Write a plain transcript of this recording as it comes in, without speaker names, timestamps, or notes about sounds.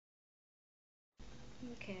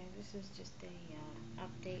Okay, this is just a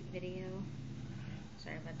update video.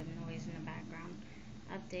 Sorry about the noise in the background.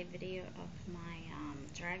 Update video of my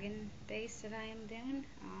dragon base that I am doing.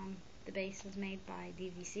 The base was made by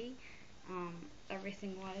DVC.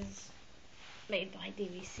 Everything was made by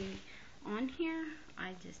DVC. On here,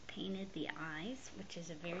 I just painted the eyes, which is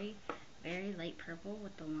a very, very light purple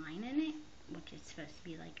with the line in it, which is supposed to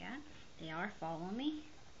be like that. They are following me,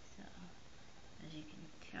 so as you can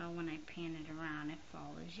tell when I pan it around, it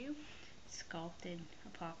follows you. Sculpted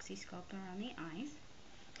epoxy sculptor on the eyes.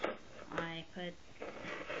 I put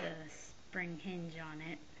the spring hinge on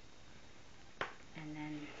it, and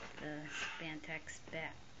then the spandex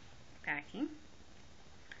backing.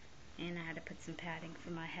 And I had to put some padding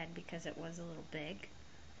for my head because it was a little big,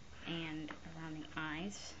 and around the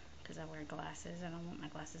eyes because I wear glasses. I don't want my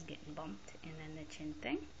glasses getting bumped, and then the chin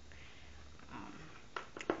thing.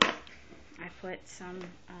 I put some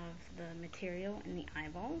of the material in the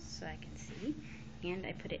eyeballs so I can see, and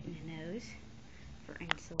I put it in the nose for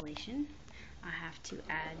insulation. I have to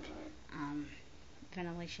add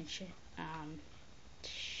ventilation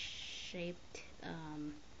shaped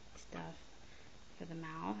stuff for the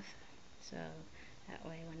mouth, so that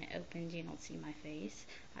way when it opens you don't see my face.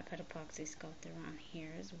 I put epoxy sculptor on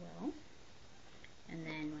here as well, and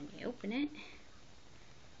then when you open it,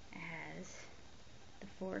 it has the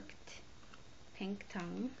forked pink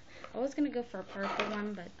tongue. I was going to go for a purple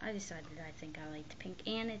one, but I decided I think I liked pink,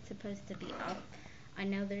 and it's supposed to be up. I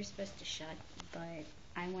know they're supposed to shut, but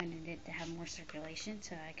I wanted it to have more circulation,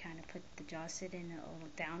 so I kind of put the jaw sit in a little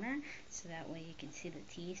downer, so that way you can see the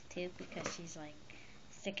teeth too, because she's like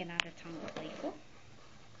sticking out her tongue playful.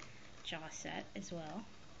 Jaw set as well,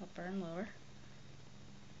 upper and lower.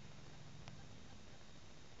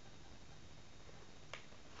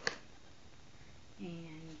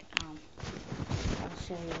 And I'll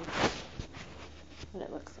show you what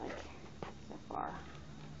it looks like so far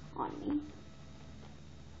on me.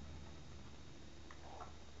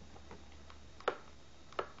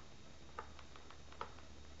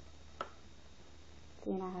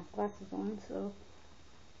 See, and I have glasses on, so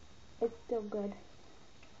it's still good.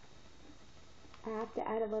 I have to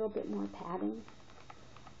add a little bit more padding.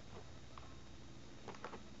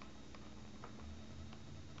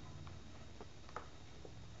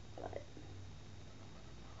 But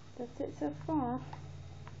that's it so far.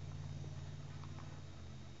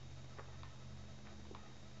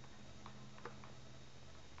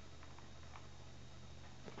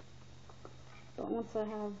 But once I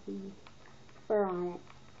have the fur on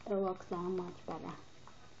it, it looks so much better.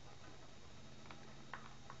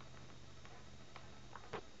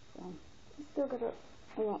 So, I still got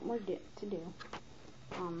a lot more to do.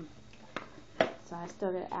 So I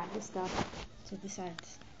still got to add the stuff to the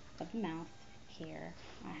sides of the mouth here.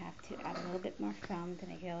 I have to add a little bit more foam to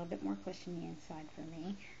make it a little bit more cushiony inside for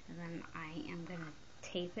me. And then I am going to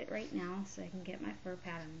tape it right now so I can get my fur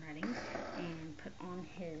pattern ready and put on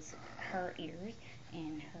her ears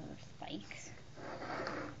and her spikes.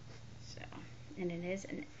 So, and it is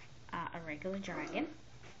a regular dragon.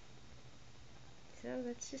 So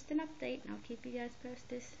that's just an update, and I'll keep you guys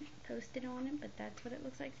posted on it, but that's what it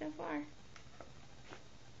looks like so far.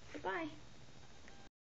 Goodbye.